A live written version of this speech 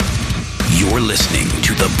listening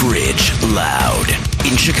to The Bridge Loud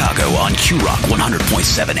in Chicago on Q-Rock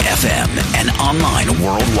 100.7 FM and online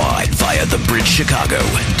worldwide via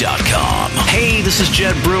thebridgechicago.com. Hey, this is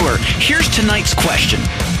Jed Brewer. Here's tonight's question.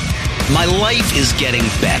 My life is getting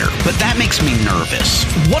better, but that makes me nervous.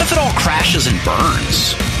 What if it all crashes and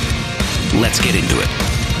burns? Let's get into it.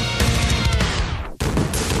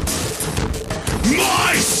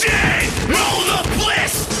 My sin, all the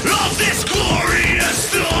bliss of this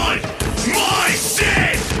glorious dawn. My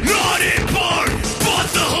sin, not in part, but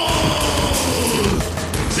the whole,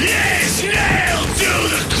 is nailed to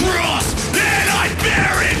the cross, and I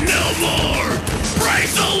bear it no more.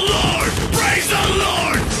 Praise the Lord,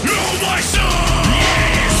 oh my soul.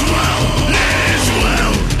 It is well, it is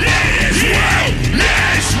well, it is well, it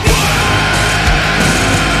is well.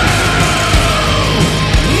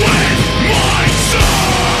 With my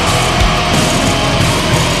soul,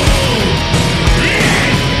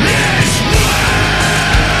 it is well.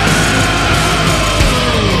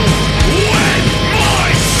 With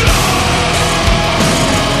my soul.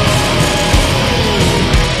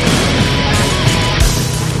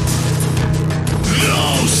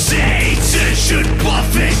 Though Satan should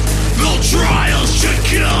buffet, though trials should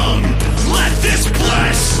come, let this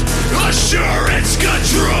bless assurance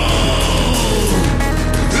control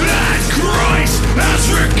that Christ has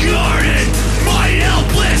regarded my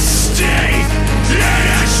helpless state and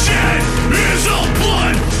has shed his own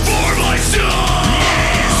blood for my soul.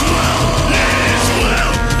 It is well,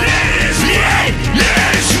 it is well, it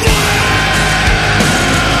is well, it is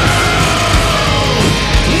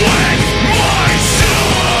well with my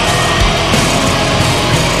soul.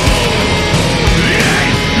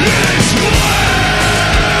 It is well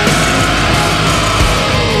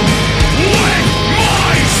with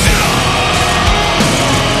my soul.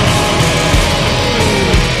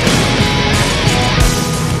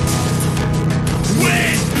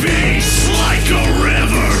 With peace like a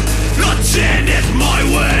river attendeth my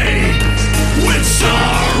way, with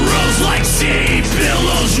sorrows like sea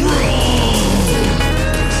billows roll.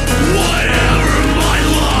 Whatever my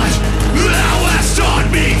lot, thou hast taught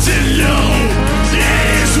me to know. It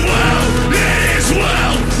is well with my soul. It is well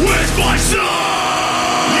with my soul.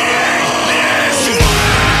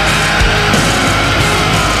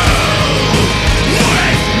 It is well with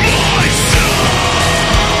my soul.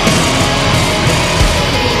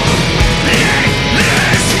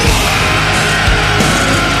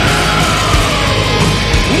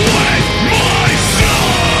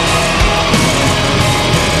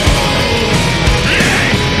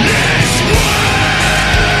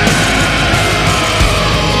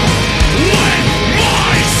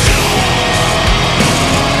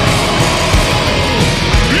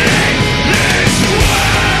 It is well with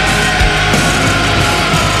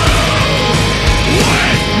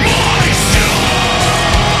my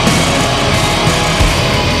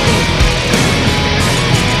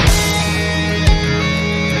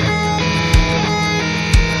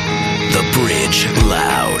The Bridge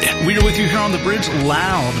Loud. We are with you here on The Bridge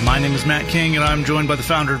Loud. My name is Matt King, and I'm joined by the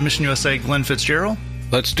founder of Mission USA, Glenn Fitzgerald.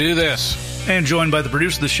 Let's do this. And joined by the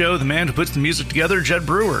producer of the show, the man who puts the music together, Jed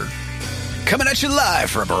Brewer. Coming at you live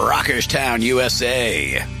from Rockerstown,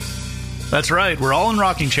 USA. That's right. We're all in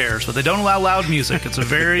rocking chairs, but they don't allow loud music. It's a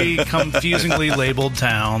very confusingly labeled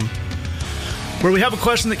town. Where we have a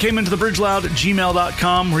question that came into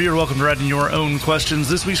thebridgeloud@gmail.com, where you're welcome to write in your own questions.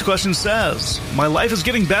 This week's question says, my life is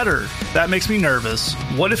getting better. That makes me nervous.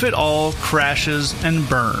 What if it all crashes and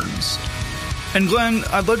burns? And Glenn,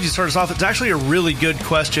 I'd love you to start us off. It's actually a really good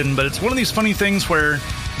question, but it's one of these funny things where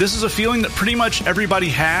this is a feeling that pretty much everybody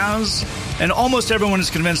has, and almost everyone is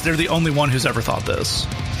convinced they're the only one who's ever thought this.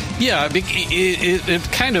 Yeah,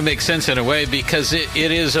 it kind of makes sense in a way because it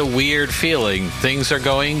is a weird feeling. Things are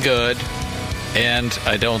going good, and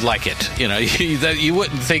I don't like it. You know, you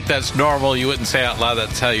wouldn't think that's normal. You wouldn't say out loud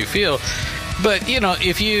that's how you feel. But, you know,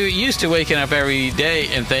 if you're used to waking up every day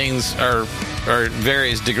and things are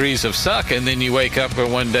various degrees of suck, and then you wake up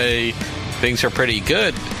and one day things are pretty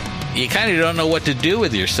good, you kind of don't know what to do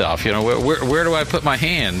with yourself. You know, where do I put my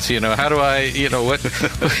hands? You know, how do I, you know, what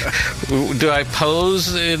do I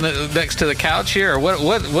pose next to the couch here? Or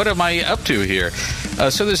what am I up to here?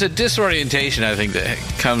 So there's a disorientation, I think, that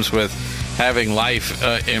comes with having life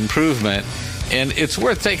improvement. And it's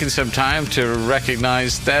worth taking some time to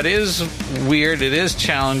recognize that is weird, it is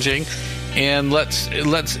challenging, and let's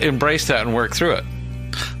embrace that and work through it.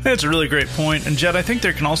 That's a really great point. And Jed, I think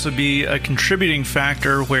there can also be a contributing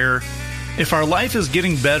factor where if our life is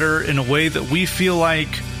getting better in a way that we feel like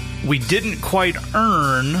we didn't quite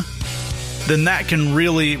earn, then that can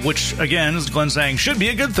really, which again, as Glenn's saying, should be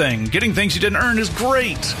a good thing. Getting things you didn't earn is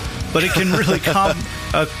great. but it can really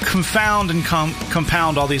confound and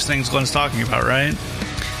compound all these things Glenn's talking about, right?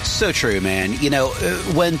 So true, man. You know,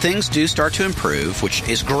 when things do start to improve, which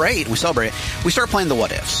is great, we celebrate it, we start playing the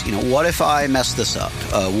what ifs. You know, what if I mess this up?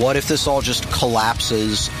 What if this all just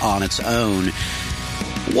collapses on its own?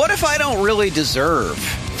 What if I don't really deserve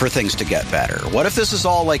for things to get better? What if this is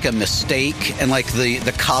all like a mistake and like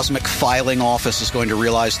the cosmic filing office is going to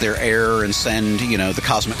realize their error and send, you know, the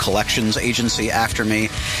cosmic collections agency after me?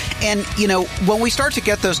 And, you know, when we start to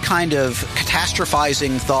get those kind of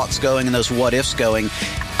catastrophizing thoughts going and those what ifs going,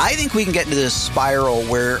 I think we can get into this spiral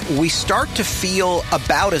where we start to feel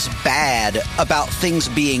about as bad about things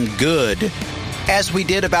being good as we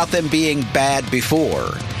did about them being bad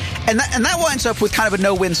before. And that winds up with kind of a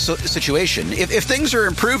no-win situation. If things are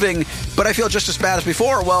improving, but I feel just as bad as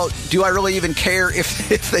before, well, do I really even care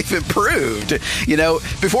if they've improved? You know,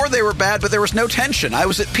 before they were bad, but there was no tension. I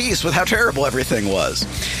was at peace with how terrible everything was.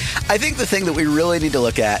 I think the thing that we really need to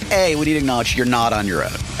look at, we need to acknowledge you're not on your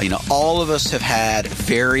own. You know, all of us have had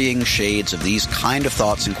varying shades of these kind of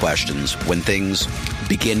thoughts and questions when things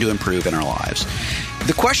begin to improve in our lives.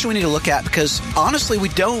 The question we need to look at, because honestly we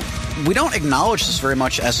don't acknowledge this very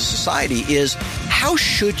much as a society, is how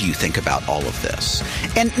should you think about all of this?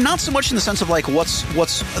 And not so much in the sense of like what's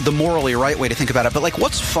the morally right way to think about it, but like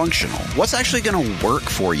what's functional? What's actually going to work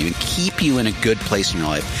for you and keep you in a good place in your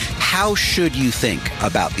life? How should you think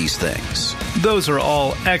about these things? Those are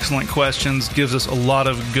all excellent questions. Gives us a lot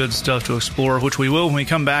of good stuff to explore, which we will when we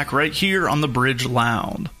come back right here on The Bridge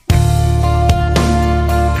Loud.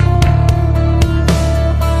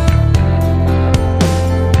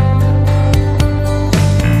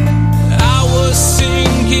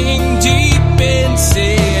 Sinking deep in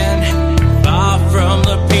sin, far from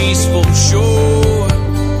the peaceful shore,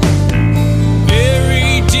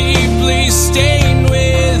 very deeply stained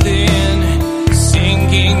within,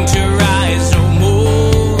 sinking to rise no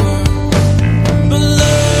more. But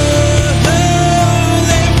love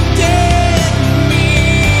lifted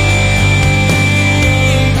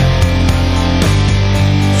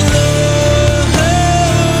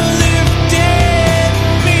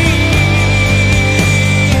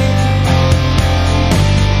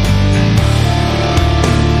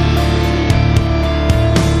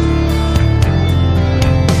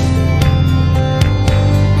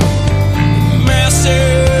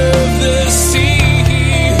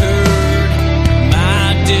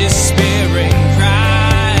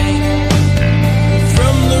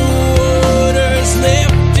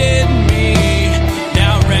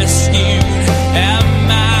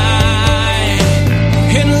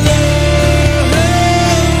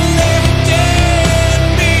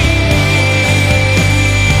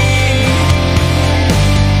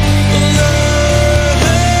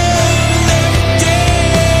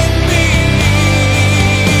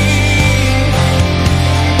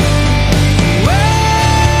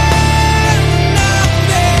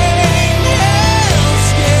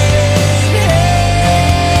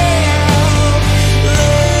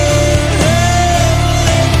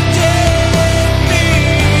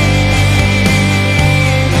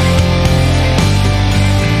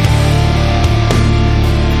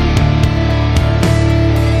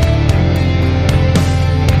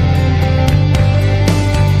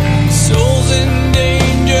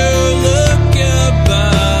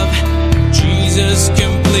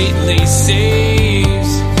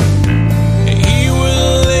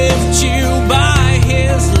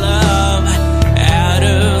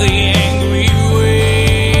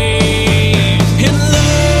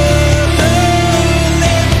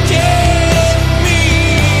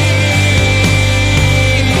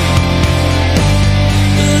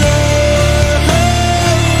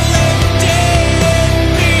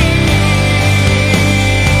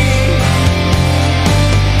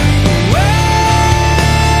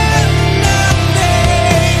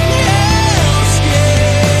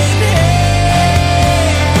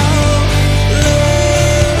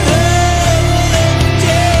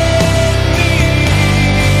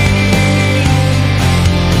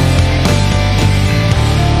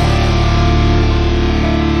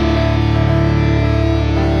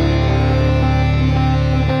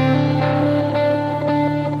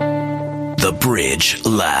Bridge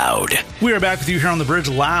Loud. We are back with you here on The Bridge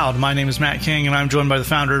Loud. My name is Matt King, and I'm joined by the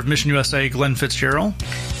founder of Mission USA, Glenn Fitzgerald.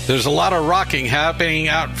 There's a lot of rocking happening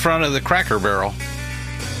out front of the Cracker Barrel.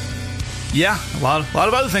 Yeah, a lot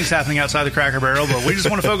of other things happening outside the Cracker Barrel, but we just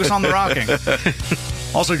want to focus on the rocking.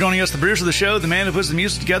 Also joining us, the producer of the show, the man who puts the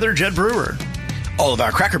music together, Jed Brewer. All of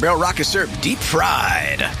our Cracker Barrel rock is served deep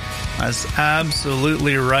fried. That's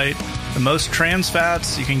absolutely right. The most trans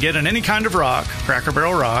fats you can get in any kind of rock, Cracker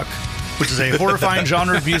Barrel rock. which is a horrifying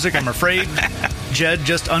genre of music I'm afraid Jed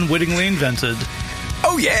just unwittingly invented.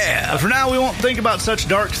 Oh, yeah. But for now, we won't think about such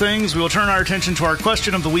dark things. We will turn our attention to our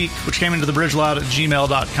question of the week, which came into the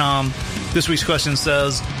bridgeloud@gmail.com. This week's question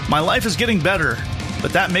says, my life is getting better,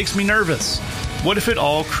 but that makes me nervous. What if it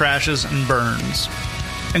all crashes and burns?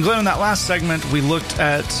 And Glenn, in that last segment, we looked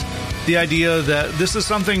at the idea that this is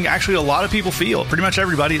something actually a lot of people feel. Pretty much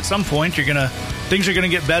everybody, at some point, things are going to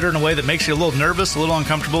get better in a way that makes you a little nervous, a little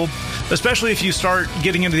uncomfortable, especially if you start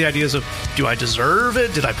getting into the ideas of, do I deserve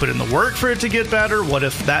it? Did I put in the work for it to get better? What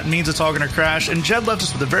if that means it's all going to crash? And Jed left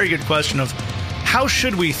us with a very good question of, how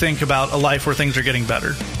should we think about a life where things are getting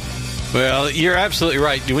better? Well, you're absolutely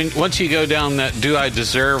right. Once you go down that "do I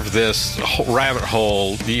deserve this" rabbit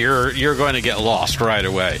hole, you're going to get lost right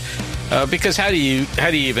away. Because how do you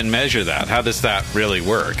even measure that? How does that really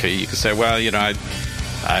work? You can say, well,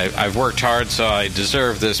 I've worked hard, so I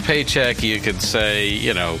deserve this paycheck. You could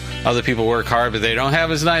say, other people work hard, but they don't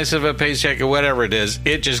have as nice of a paycheck or whatever it is.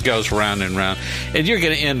 It just goes round and round, and you're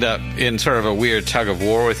going to end up in sort of a weird tug of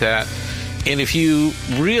war with that. And if you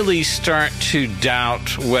really start to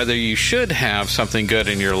doubt whether you should have something good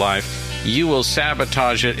in your life, you will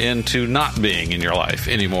sabotage it into not being in your life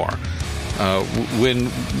anymore.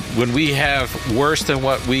 When we have worse than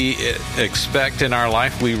what we expect in our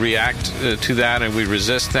life, we react to that and we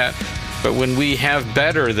resist that. But when we have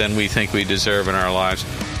better than we think we deserve in our lives,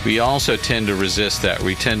 we also tend to resist that.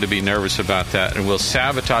 We tend to be nervous about that, and we'll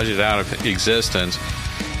sabotage it out of existence.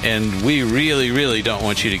 And we really, really don't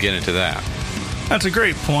want you to get into that. That's a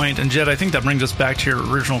great point. And Jed, I think that brings us back to your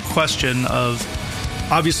original question of,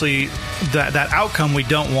 obviously, that outcome we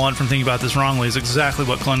don't want from thinking about this wrongly is exactly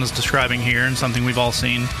what Glenn is describing here, and something we've all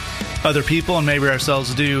seen other people and maybe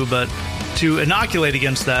ourselves do. But to inoculate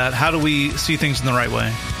against that, how do we see things in the right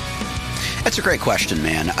way? That's a great question,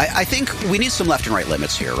 man. I think we need some left and right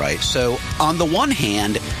limits here, right? So on the one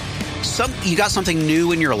hand, you got something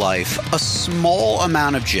new in your life, a small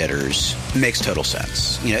amount of jitters makes total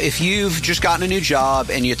sense. If you've just gotten a new job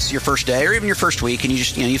and it's your first day or even your first week and you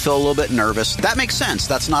just, you feel a little bit nervous, that makes sense.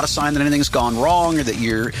 That's not a sign that anything's gone wrong or that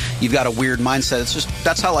you've got a weird mindset. It's just,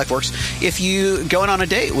 that's how life works. If you going on a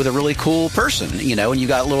date with a really cool person, and you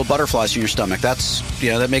got little butterflies in your stomach, that's,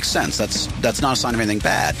 that makes sense. That's not a sign of anything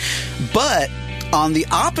bad. But on the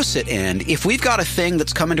opposite end, if we've got a thing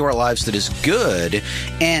that's come into our lives that is good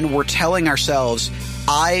and we're telling ourselves,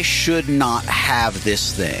 I should not have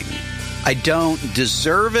this thing, I don't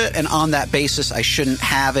deserve it, and on that basis, I shouldn't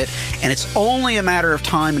have it, and it's only a matter of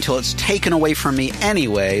time until it's taken away from me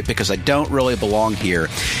anyway because I don't really belong here.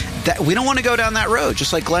 That we don't want to go down that road,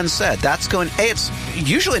 just like Glenn said. It's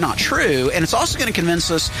usually not true, and it's also going to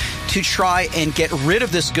convince us to try and get rid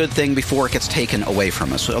of this good thing before it gets taken away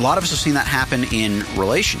from us. So a lot of us have seen that happen in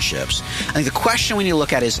relationships. I think the question we need to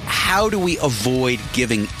look at is, how do we avoid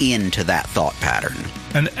giving in to that thought pattern?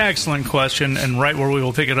 An excellent question, and right where we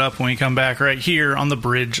will pick it up when we come back right here on The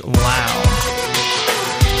Bridge Loud.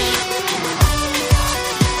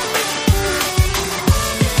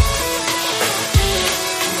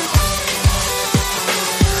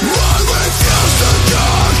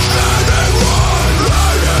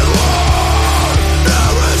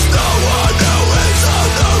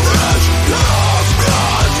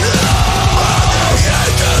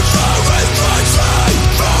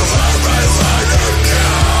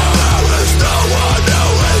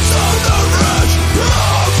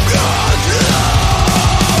 God.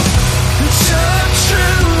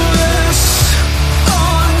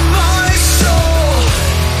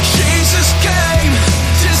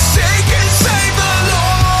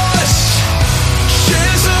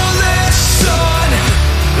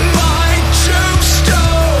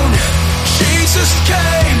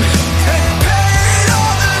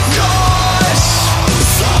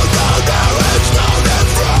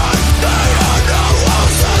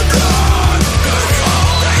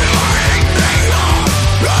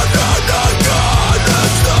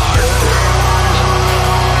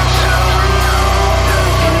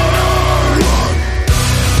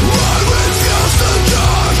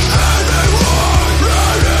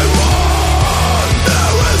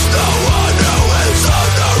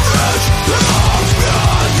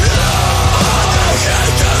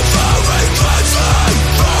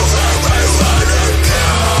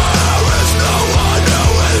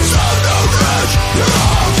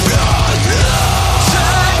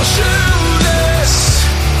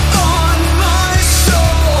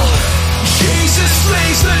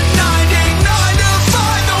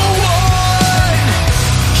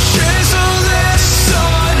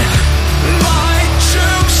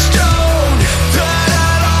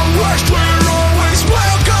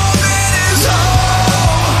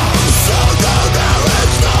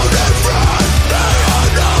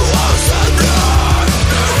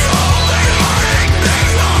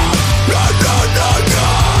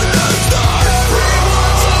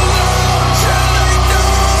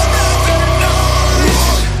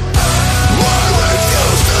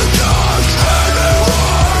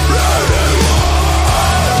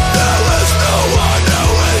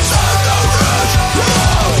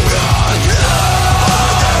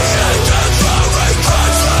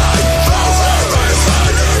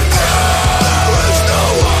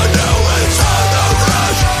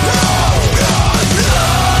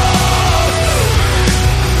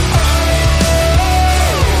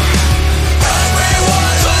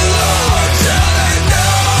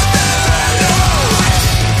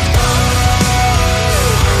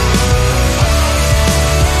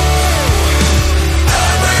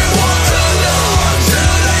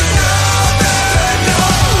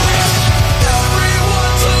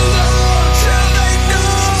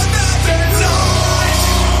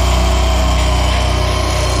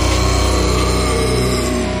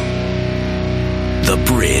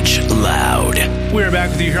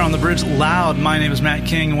 here on the Bridge Loud. My name is Matt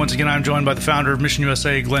King, and once again I'm joined by the founder of Mission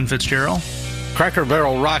USA, Glenn Fitzgerald. Cracker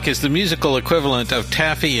Barrel Rock is the musical equivalent of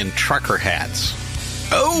taffy and trucker hats.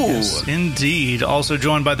 Oh! Yes, indeed. Also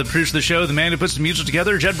joined by the producer of the show, the man who puts the music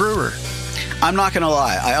together, Jed Brewer. I'm not going to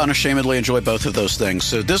lie. I unashamedly enjoy both of those things,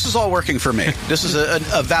 so this is all working for me. This is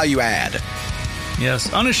a value add.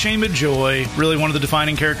 Yes, unashamed joy, really one of the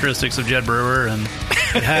defining characteristics of Jed Brewer, and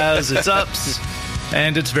it has its ups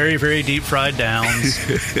and its very, very deep fried downs.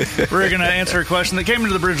 We're going to answer a question that came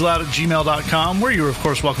into the bridgeloud at gmail.com, where you're, of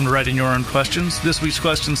course, welcome to write in your own questions. This week's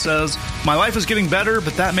question says, my life is getting better,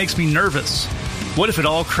 but that makes me nervous. What if it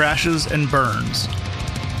all crashes and burns?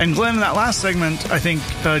 And Glenn, in that last segment, I think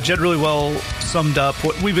Jed really well summed up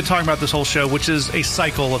what we've been talking about this whole show, which is a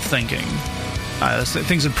cycle of thinking.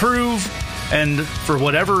 Things improve, and for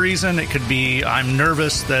whatever reason, it could be I'm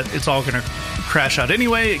nervous that it's all going to crash out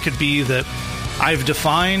anyway. It could be that I've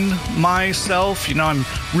defined myself. You know, I'm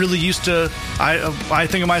really used to, I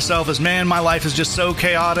think of myself as, man, my life is just so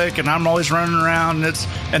chaotic, and I'm always running around,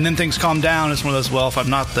 and then things calm down. It's one of those, well, if I'm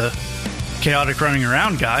not the chaotic running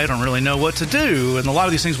around guy, I don't really know what to do. And a lot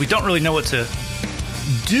of these things we don't really know what to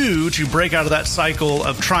do to break out of that cycle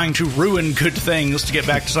of trying to ruin good things to get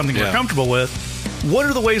back to something we're comfortable with. What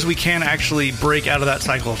are the ways we can actually break out of that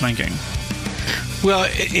cycle of thinking? Well,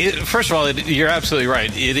 first of all, you're absolutely right.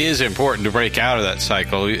 It is important to break out of that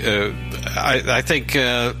cycle. I think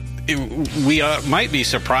we might be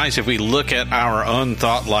surprised if we look at our own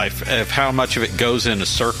thought life of how much of it goes in a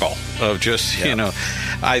circle of just, you know,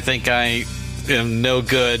 I think I am no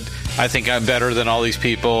good. I think I'm better than all these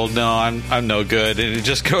people. No, I'm no good. And it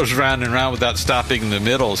just goes round and round without stopping in the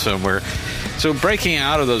middle somewhere. So breaking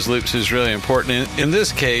out of those loops is really important. In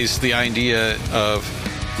this case, the idea of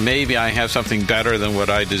maybe I have something better than what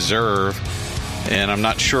I deserve, and I'm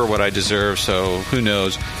not sure what I deserve, so who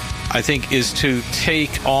knows, I think is to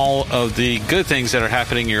take all of the good things that are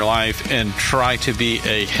happening in your life and try to be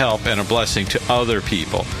a help and a blessing to other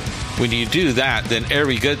people. When you do that, then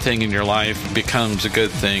every good thing in your life becomes a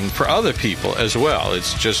good thing for other people as well.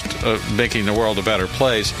 It's just making the world a better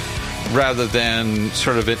place rather than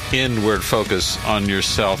sort of an inward focus on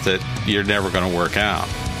yourself that you're never going to work out.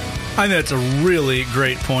 I think that's a really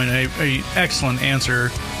great point, an excellent answer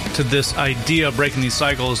to this idea of breaking these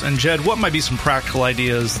cycles. And Jed, what might be some practical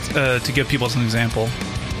ideas to give people as an example?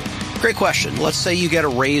 Great question. Let's say you get a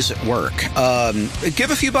raise at work. Give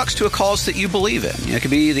a few bucks to a cause that you believe in. You know, it could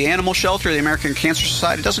be the Animal Shelter, the American Cancer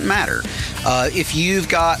Society. It doesn't matter. If you've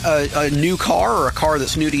got a new car or a car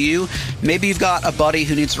that's new to you, maybe you've got a buddy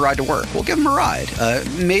who needs a ride to work. Well, give them a ride.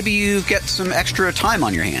 Maybe you get some extra time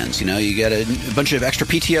on your hands. You know, you get a bunch of extra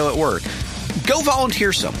PTO at work. Go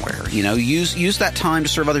volunteer somewhere. You know, use that time to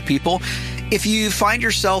serve other people. If you find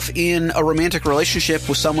yourself in a romantic relationship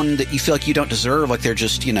with someone that you feel like you don't deserve, like they're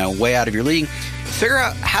just, you know, way out of your league, figure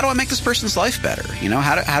out, how do I make this person's life better? You know,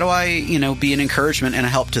 how do I, you know, be an encouragement and a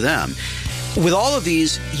help to them? With all of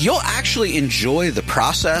these, you'll actually enjoy the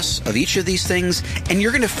process of each of these things, and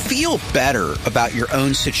you're going to feel better about your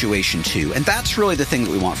own situation too. And that's really the thing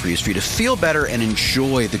that we want for you, is for you to feel better and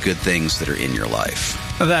enjoy the good things that are in your life.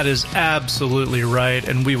 That is absolutely right,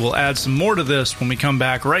 and we will add some more to this when we come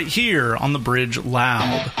back right here on the Bridge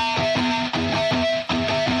Loud.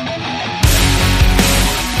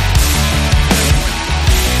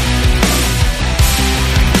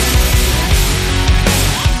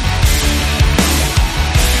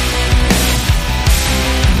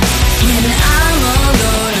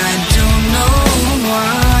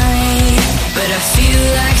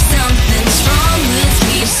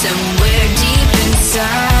 Somewhere deep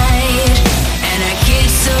inside, and I get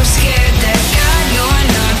so scared that God, you're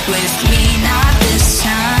not with me, not this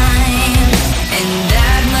time.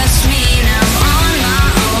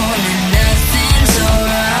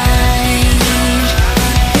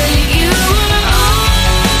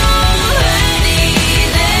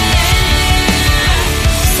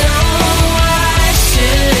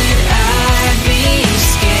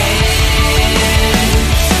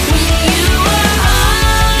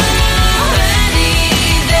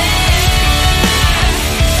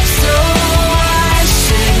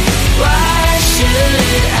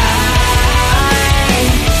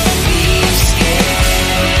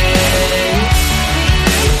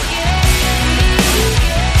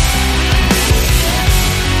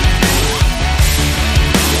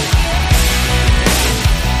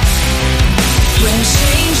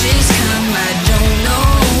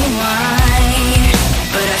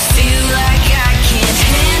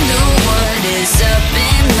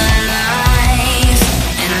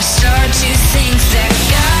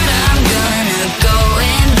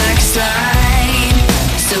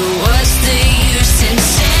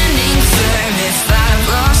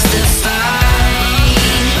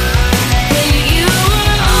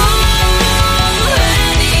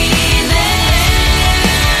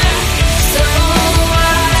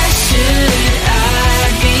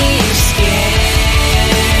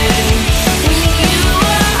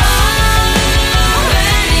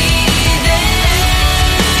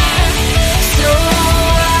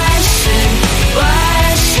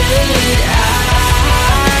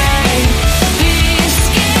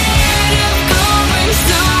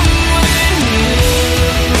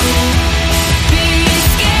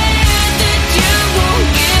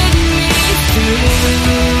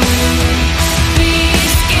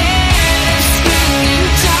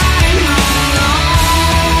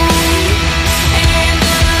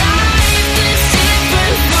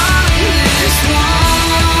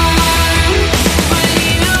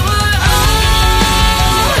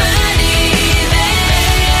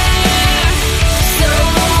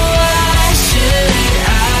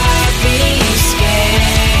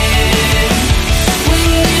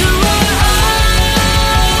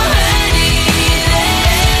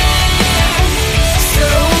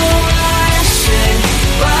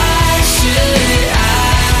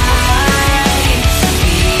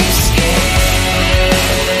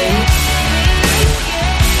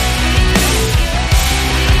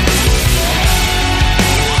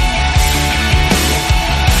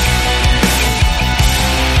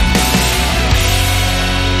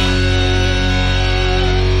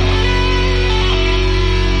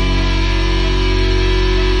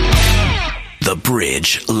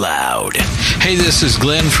 Bridge Loud. Hey, this is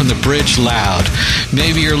Glenn from the Bridge Loud.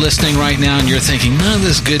 Maybe you're listening right now and you're thinking, none of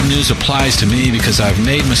this good news applies to me because I've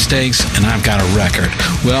made mistakes and I've got a record.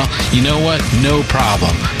 Well, you know what? No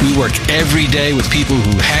problem. We work every day with people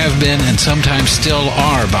who have been and sometimes still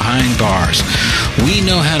are behind bars. We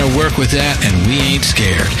know how to work with that and we ain't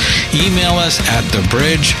scared. Email us at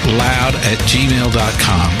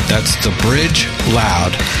thebridgeloud@gmail.com. That's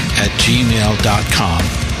thebridgeloud@gmail.com.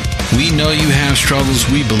 We know you have struggles.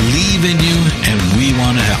 We believe in you, and we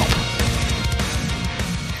want to help.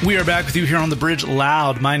 We are back with you here on The Bridge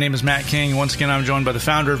Loud. My name is Matt King. Once again, I'm joined by the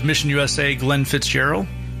founder of Mission USA, Glenn Fitzgerald.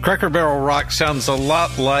 Cracker Barrel rock sounds a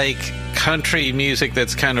lot like country music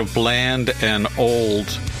that's kind of bland and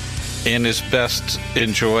old and is best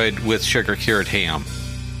enjoyed with sugar-cured ham.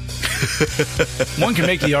 One can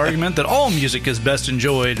make the argument that all music is best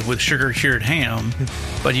enjoyed with sugar-cured ham,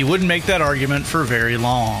 but you wouldn't make that argument for very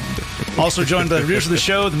long. Also joined by the producer of the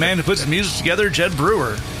show, the man who puts the music together, Jed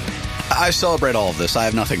Brewer. I celebrate all of this. I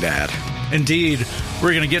have nothing to add. Indeed.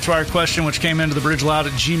 We're going to get to our question, which came into the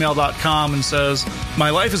bridgeloud@gmail.com and says, my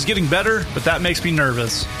life is getting better, but that makes me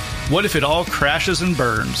nervous. What if it all crashes and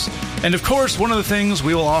burns? And of course, one of the things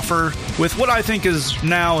we will offer with what I think is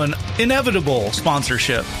now an inevitable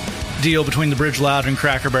sponsorship deal between the Bridge Loud and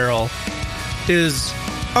Cracker Barrel is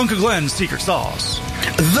Uncle Glenn's secret sauce.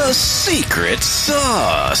 The secret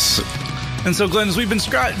sauce. And so, Glenn, as we've been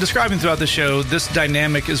describing throughout the show, this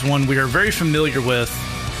dynamic is one we are very familiar with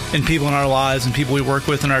in people in our lives and people we work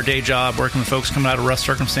with in our day job, working with folks coming out of rough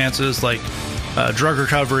circumstances like drug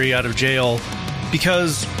recovery, out of jail,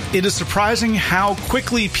 because it is surprising how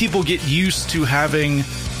quickly people get used to having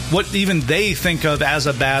what even they think of as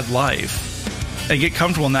a bad life and get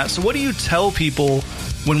comfortable in that. So what do you tell people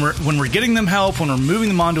when we're getting them help, when we're moving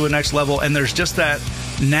them on to a next level, and there's just that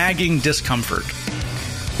nagging discomfort?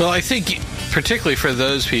 Well, I think particularly for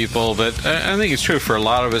those people, but I think it's true for a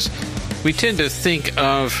lot of us, we tend to think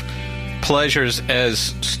of pleasures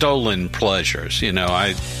as stolen pleasures. You know,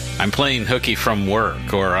 I'm playing hooky from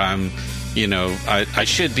work, or I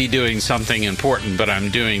should be doing something important, but I'm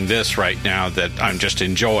doing this right now that I'm just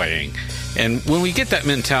enjoying. And when we get that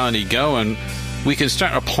mentality going, we can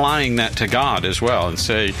start applying that to God as well and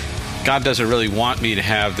say, God doesn't really want me to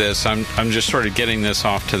have this. I'm just sort of getting this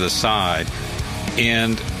off to the side.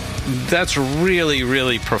 And that's really,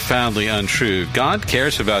 really profoundly untrue. God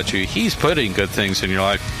cares about you. He's putting good things in your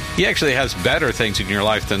life. He actually has better things in your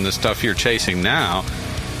life than the stuff you're chasing now.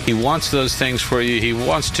 He wants those things for you. He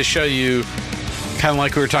wants to show you, kind of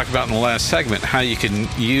like we were talking about in the last segment, how you can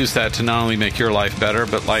use that to not only make your life better,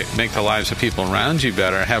 but make the lives of people around you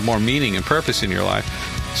better, have more meaning and purpose in your life.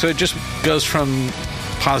 So it just goes from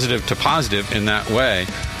positive to positive in that way.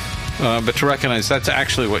 But to recognize that's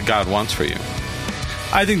actually what God wants for you.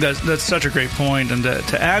 I think that's such a great point. And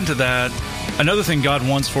to add to that, another thing God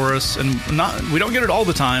wants for us, and we don't get it all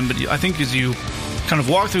the time, but I think as you kind of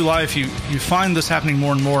walk through life, you find this happening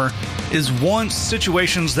more and more, is wants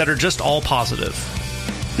situations that are just all positive.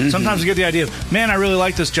 Mm-hmm. Sometimes you get the idea of, man, I really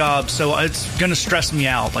like this job, so it's going to stress me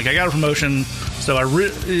out. Like, I got a promotion, so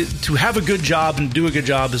to have a good job and do a good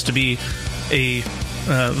job is to be a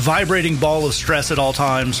vibrating ball of stress at all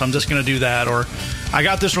times, so I'm just going to do that. Or I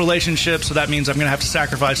got this relationship, so that means I'm going to have to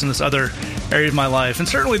sacrifice in this other area of my life. And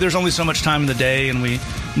certainly there's only so much time in the day, and we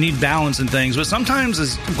need balance in things. But sometimes,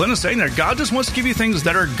 as Glenn is saying there, God just wants to give you things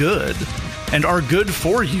that are good and are good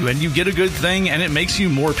for you. And you get a good thing, and it makes you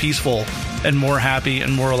more peaceful and more happy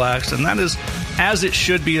and more relaxed. And that is as it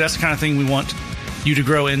should be. That's the kind of thing we want you to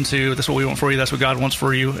grow into. That's what we want for you. That's what God wants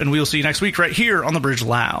for you. And we will see you next week right here on The Bridge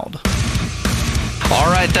Loud. All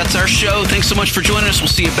right, that's our show. Thanks so much for joining us. We'll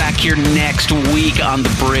see you back here next week on The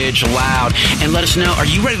Bridge Loud. And let us know, are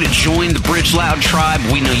you ready to join the Bridge Loud tribe?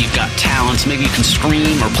 We know you've got talents. Maybe you can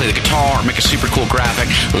scream or play the guitar or make a super cool graphic.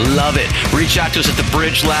 Love it. Reach out to us at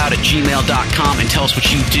thebridgeloud@gmail.com and tell us what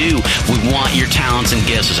you do. We want your talents and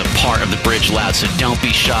gifts as a part of The Bridge Loud, so don't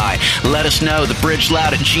be shy. Let us know,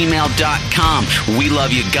 thebridgeloud@gmail.com. We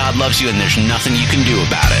love you, God loves you, and there's nothing you can do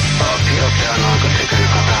about it.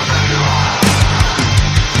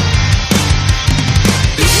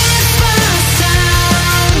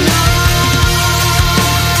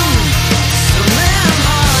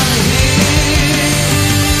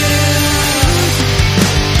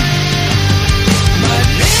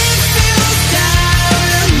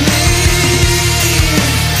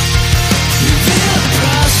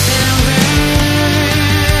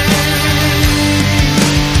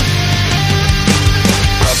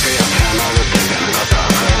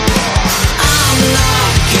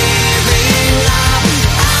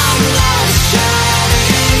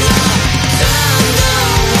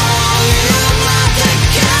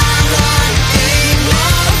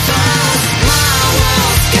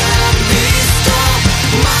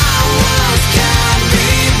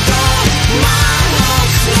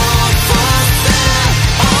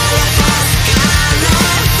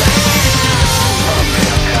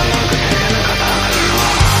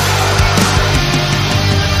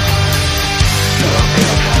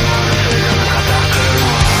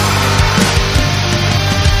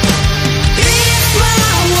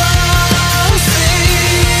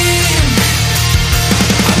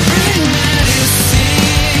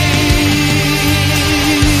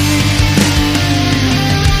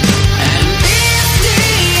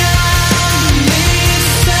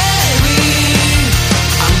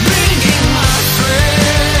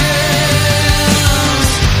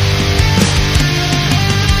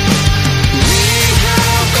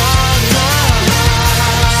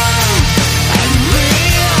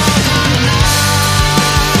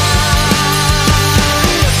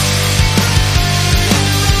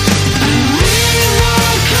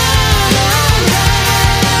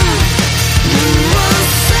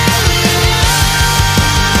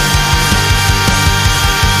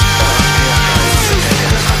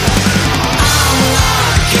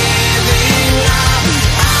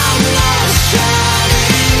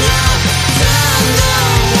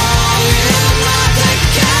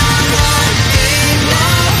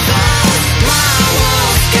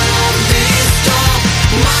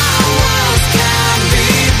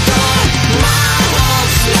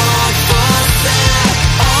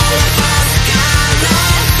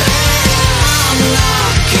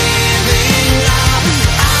 can't